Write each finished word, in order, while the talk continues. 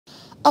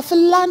A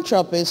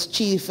philanthropist,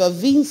 Chief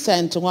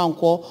Vincent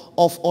Nwankwo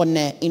of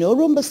Onneh in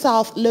Orumba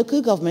South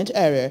local government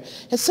area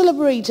has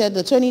celebrated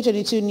the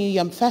 2022 New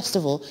Yam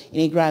Festival in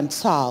a grand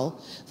style.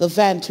 The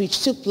event,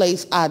 which took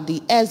place at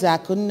the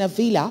Onneh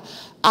Villa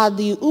at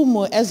the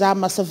Umu Eza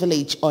Masa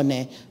village,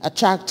 Onneh,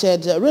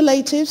 attracted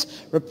relatives,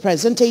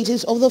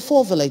 representatives of the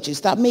 4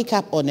 villages that make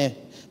up Onneh,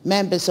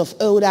 members of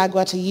Old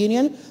Agwata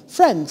Union,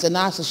 friends and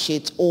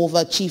associates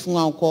of Chief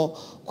Nwankwo.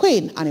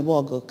 Queen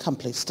Onneh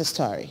completes the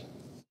story.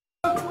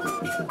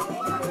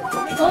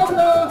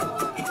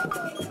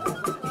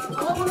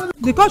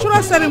 The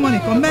cultural ceremony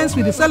commenced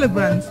with the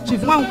celebrants, Chief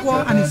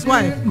Nwankwo and his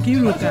wife,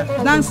 Nkiruka,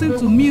 dancing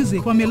to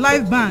music from a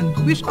live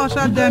band which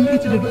ushered them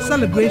into the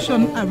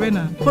celebration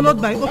arena,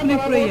 followed by opening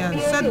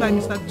prayers said by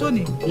Mr.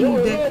 Tony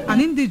Onneh, an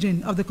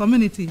indigene of the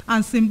community,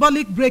 and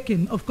symbolic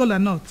breaking of kola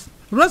nuts.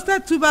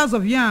 Roasted tubers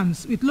of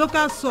yams with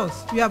local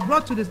sauce were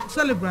brought to the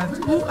celebrants,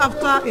 who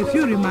after a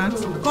few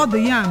remarks cut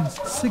the yams,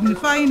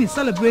 signifying his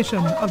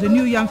celebration of the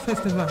New Yam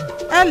Festival.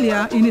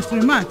 Earlier in his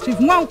remarks, Chief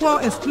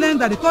Nwankwo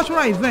explained that the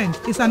cultural event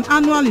is an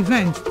annual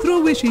event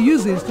through which he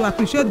uses to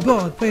appreciate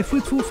God for a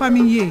fruitful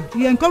farming year.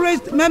 He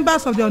encouraged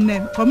members of the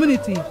Onneh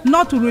community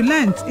not to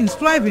relent in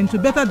striving to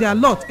better their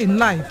lot in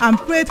life and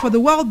prayed for the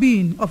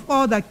well-being of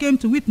all that came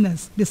to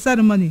witness the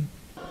ceremony.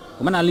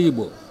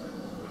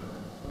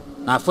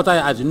 Na afota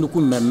ya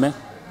azinuku mmemme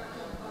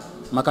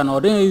maka na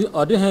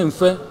ọdịghị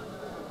mfe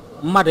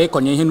mmadụ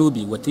ịkonye ihe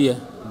n'ubi wetie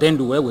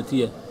dendu wee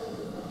wetie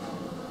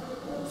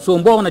so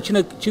mgbe ọ na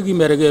Chineke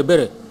mere gị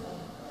ebere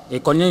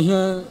ịkonye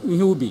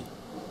ihe ubi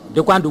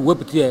dịkwa ndụ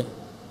wepụtie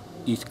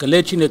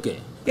ikele Chineke.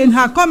 In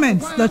her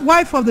comments, the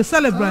wife of the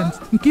celebrant,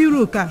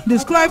 Nkiruka,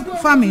 described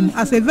farming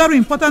as a very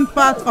important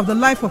part of the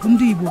life of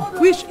Ndi Igbo,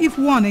 which if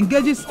one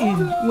engages in,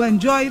 will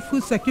enjoy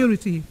food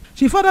security.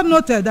 She further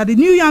noted that the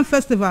New Yam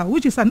Festival,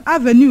 which is an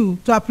avenue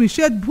to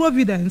appreciate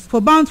providence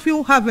for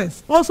bountiful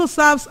harvest, also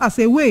serves as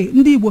a way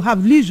Ndi Igbo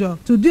have leisure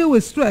to deal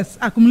with stress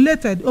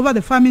accumulated over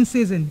the farming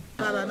season.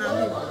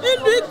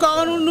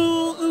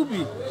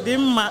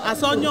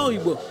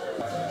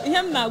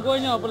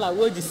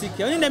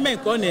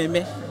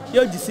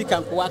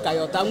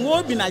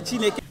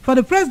 For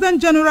the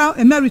President General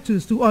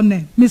Emeritus to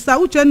Onneh, Mr.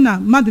 Uchenna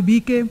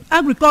Madubike,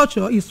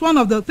 agriculture is one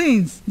of the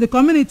things the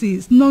community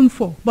is known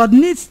for, but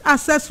needs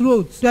access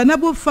roads to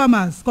enable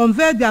farmers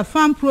convey their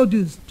farm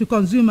produce to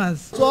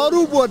consumers. To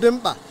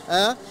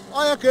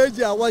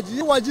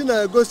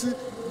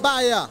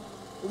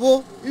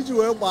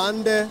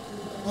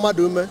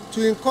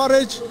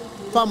encourage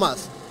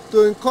farmers,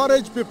 to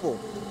encourage people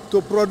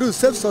to produce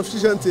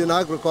self-sufficiency in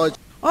agriculture.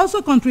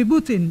 Also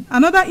contributing,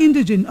 another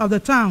indigene of the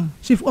town,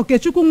 Chief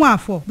Okechukwu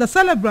Nwankwo. The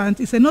celebrant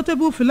is a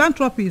notable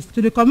philanthropist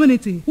to the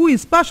community who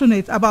is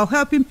passionate about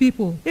helping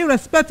people,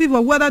 irrespective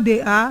of whether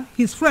they are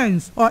his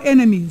friends or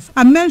enemies,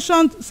 and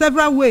mentioned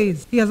several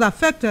ways he has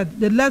affected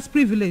the less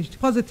privileged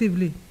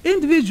positively.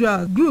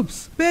 Individual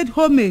groups paid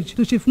homage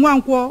to Chief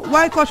Nwankwo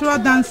while cultural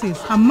dances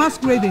and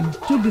masquerading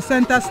took the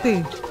center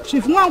stage.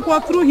 Chief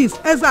Nwankwo, through his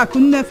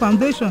Onneh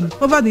Foundation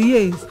over the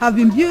years, have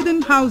been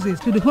building houses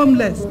to the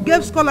homeless,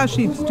 gave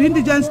scholarships to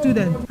indigent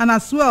students, and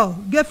as well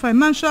gave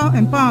financial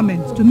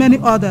empowerment to many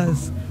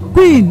others.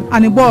 Queen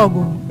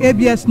Onneh,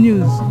 ABS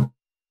News.